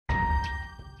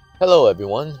Hello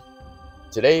everyone.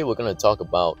 Today we're going to talk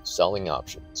about selling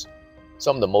options.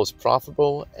 Some of the most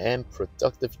profitable and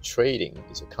productive trading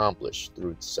is accomplished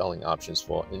through selling options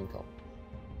for income.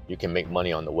 You can make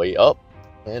money on the way up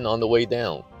and on the way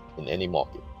down in any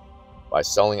market. By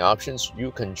selling options, you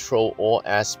control all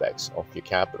aspects of your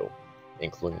capital,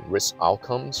 including risk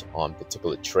outcomes on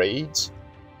particular trades.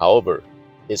 However,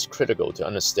 it's critical to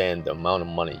understand the amount of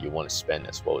money you want to spend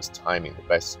as well as timing the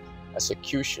best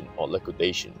execution or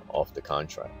liquidation of the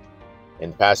contract.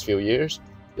 In the past few years,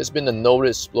 there's been a noted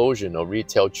explosion of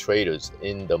retail traders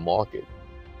in the market.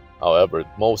 However,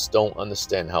 most don't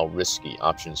understand how risky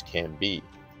options can be.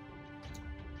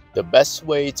 The best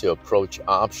way to approach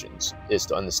options is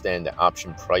to understand that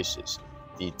option prices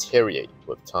deteriorate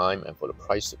with time, and for the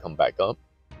price to come back up,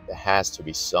 there has to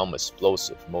be some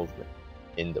explosive movement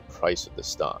in the price of the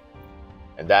stock.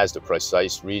 And that is the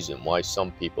precise reason why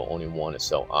some people only want to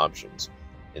sell options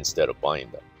instead of buying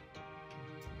them.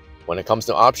 When it comes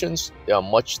to options, they are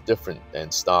much different than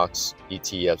stocks,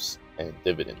 ETFs, and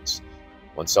dividends.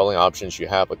 When selling options, you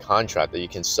have a contract that you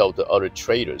can sell to other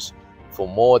traders for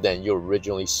more than you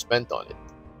originally spent on it.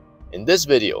 In this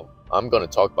video, I'm going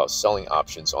to talk about selling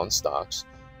options on stocks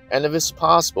and if it's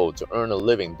possible to earn a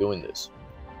living doing this.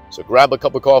 So grab a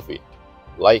cup of coffee,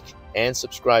 like and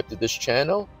subscribe to this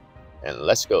channel, and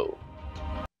let's go.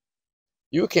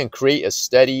 You can create a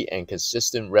steady and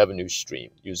consistent revenue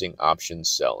stream using option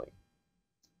selling.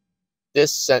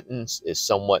 This sentence is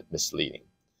somewhat misleading.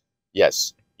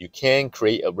 Yes, you can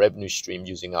create a revenue stream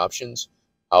using options.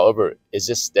 However, is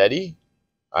it steady?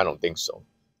 I don't think so.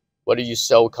 Whether you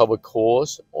sell covered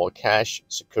calls or cash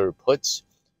secured puts,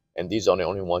 and these are the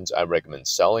only ones I recommend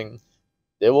selling,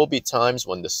 there will be times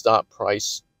when the stock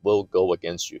price will go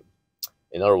against you.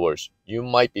 In other words, you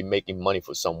might be making money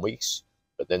for some weeks,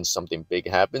 but then something big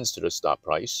happens to the stock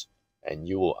price, and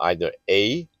you will either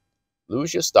A,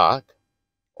 lose your stock,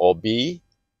 or B,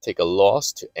 take a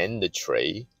loss to end the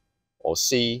trade, or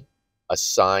C,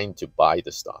 assign to buy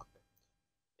the stock.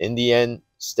 In the end,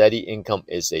 steady income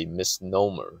is a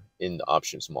misnomer in the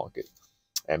options market,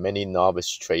 and many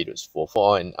novice traders fall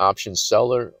for an option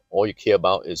seller. All you care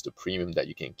about is the premium that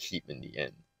you can keep in the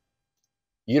end.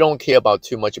 You don't care about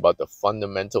too much about the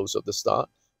fundamentals of the stock,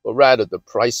 but rather the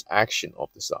price action of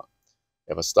the stock.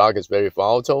 If a stock is very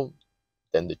volatile,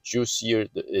 then the juicier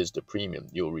is the premium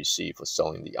you'll receive for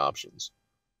selling the options.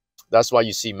 That's why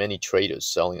you see many traders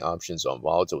selling options on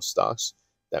volatile stocks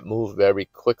that move very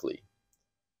quickly.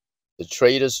 The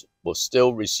traders will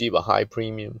still receive a high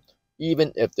premium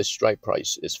even if the strike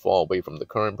price is far away from the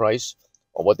current price,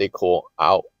 or what they call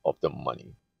out of the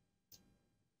money.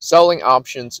 Selling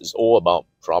options is all about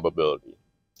probability.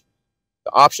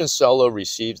 The option seller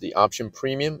receives the option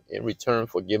premium in return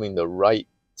for giving the right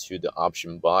to the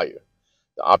option buyer.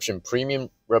 The option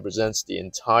premium represents the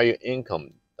entire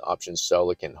income the option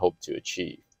seller can hope to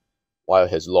achieve, while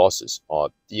his losses are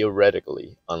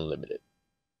theoretically unlimited.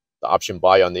 The option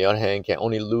buyer, on the other hand, can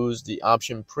only lose the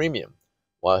option premium,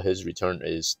 while his return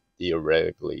is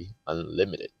theoretically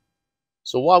unlimited.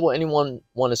 So why would anyone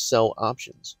want to sell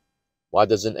options? Why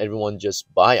doesn't everyone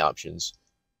just buy options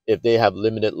if they have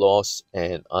limited loss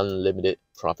and unlimited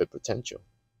profit potential?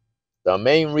 The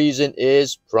main reason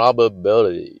is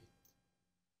probability.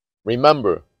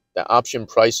 Remember that option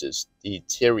prices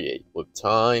deteriorate with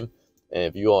time, and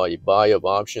if you are a buyer of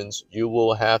options, you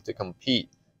will have to compete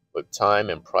with time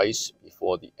and price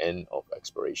before the end of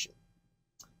expiration.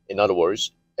 In other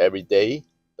words, every day,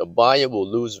 the buyer will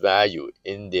lose value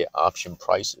in their option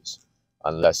prices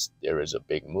unless there is a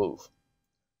big move.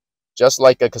 Just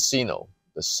like a casino,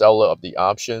 the seller of the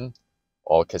option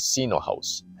or casino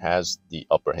house has the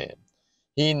upper hand.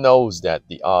 He knows that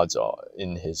the odds are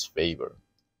in his favor.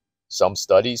 Some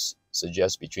studies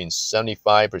suggest between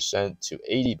 75% to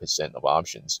 80% of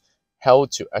options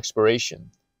held to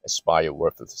expiration expire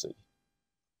worthlessly.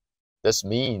 This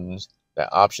means that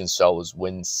option sellers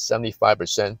win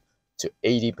 75% to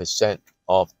 80%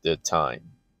 of the time.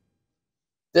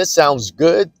 This sounds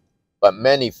good, but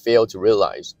many fail to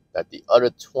realize that the other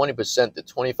 20% to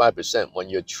 25%, when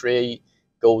your trade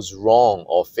goes wrong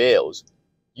or fails,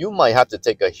 you might have to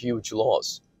take a huge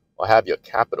loss or have your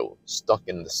capital stuck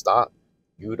in the stock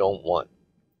you don't want.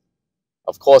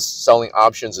 Of course, selling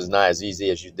options is not as easy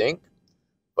as you think.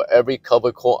 For every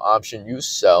covered call option you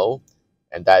sell,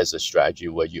 and that is a strategy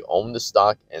where you own the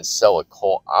stock and sell a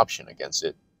call option against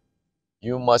it,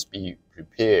 you must be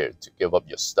prepared to give up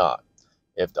your stock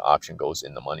if the option goes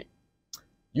in the money.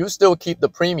 You still keep the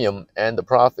premium and the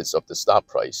profits of the stock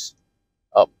price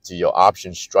up to your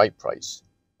option strike price,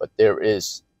 but there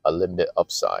is a limited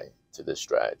upside to this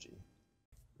strategy.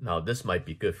 Now, this might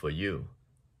be good for you,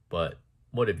 But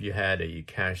what if you had a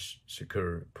cash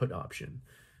secure put option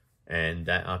and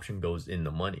that option goes in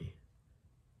the money?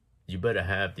 You better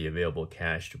have the available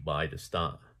cash to buy the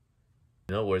stock.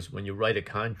 In other words, when you write a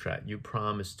contract, you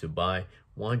promise to buy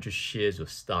 100 shares of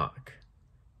stock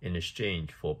in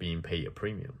exchange for being paid a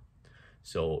premium.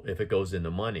 So if it goes in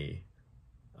the money,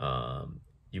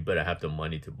 you better have the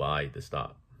money to buy the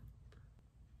stock.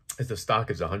 If the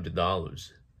stock is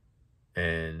 $100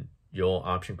 and your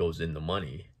option goes in the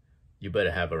money, you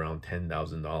better have around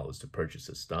 $10,000 to purchase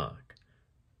the stock.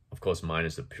 Of course,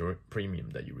 minus the premium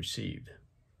that you received.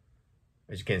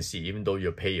 As you can see, even though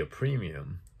you pay a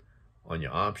premium on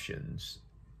your options,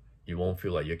 you won't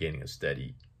feel like you're getting a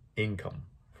steady income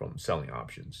from selling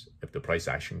options if the price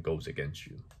action goes against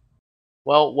you.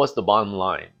 Well, what's the bottom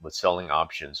line with selling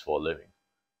options for a living?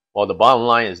 Well, the bottom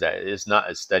line is that it's not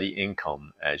a steady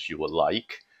income as you would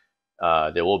like.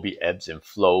 There will be ebbs and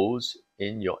flows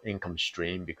in your income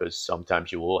stream because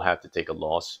sometimes you will have to take a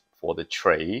loss for the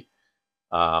trade.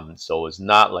 So it's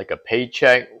not like a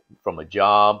paycheck from a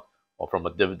job or from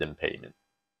a dividend payment.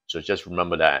 So just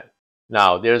remember that.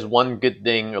 Now, there's one good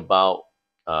thing about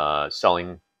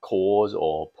selling calls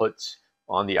or puts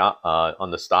on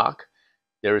the stock.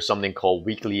 There is something called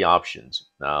weekly options.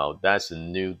 Now, that's a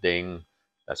new thing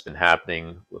that's been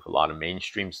happening with a lot of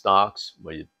mainstream stocks,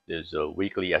 where there's a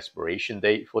weekly expiration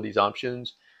date for these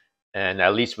options. And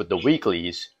at least with the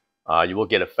weeklies, you will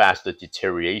get a faster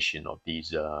deterioration of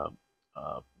these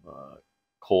call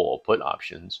or put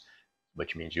options,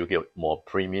 which means you get more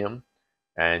premium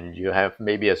and you have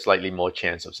maybe a slightly more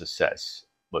chance of success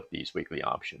with these weekly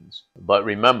options. But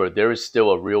remember, there is still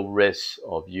a real risk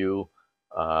of you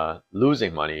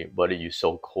losing money whether you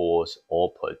sold calls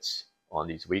or puts on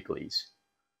these weeklies.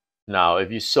 Now,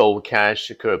 if you sold cash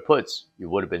secured puts, you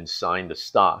would have been selling the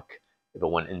stock if it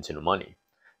went into the money.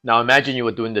 Now, imagine you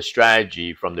were doing the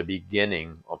strategy from the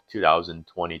beginning of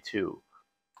 2022,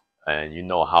 and you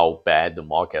know how bad the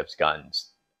market has gotten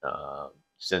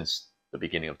since the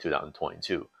beginning of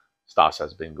 2022. Stocks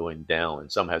has been going down,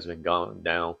 and some has been going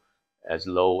down as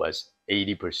low as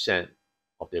 80%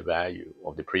 of their value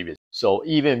of the previous. So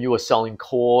even if you were selling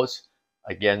calls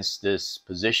against this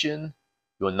position,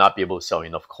 you will not be able to sell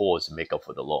enough calls to make up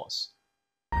for the loss.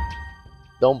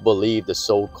 Don't believe the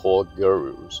so-called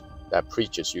gurus that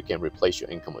preaches you can replace your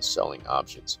income with selling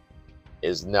options.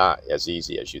 It's not as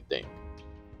easy as you think,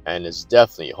 and it's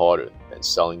definitely harder than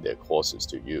selling their courses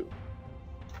to you.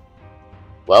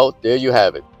 Well, there you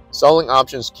have it. Selling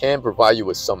options can provide you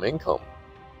with some income,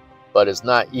 but it's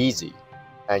not easy,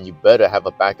 and you better have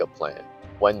a backup plan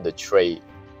when the trade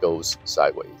goes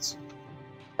sideways.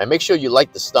 And make sure you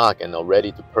like the stock and are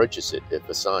ready to purchase it if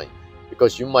assigned,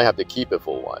 because you might have to keep it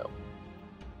for a while.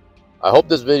 I hope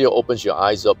this video opens your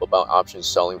eyes up about option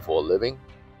selling for a living.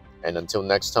 And until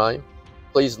next time,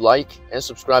 please like and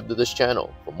subscribe to this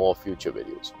channel for more future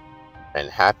videos. And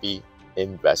happy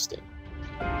investing.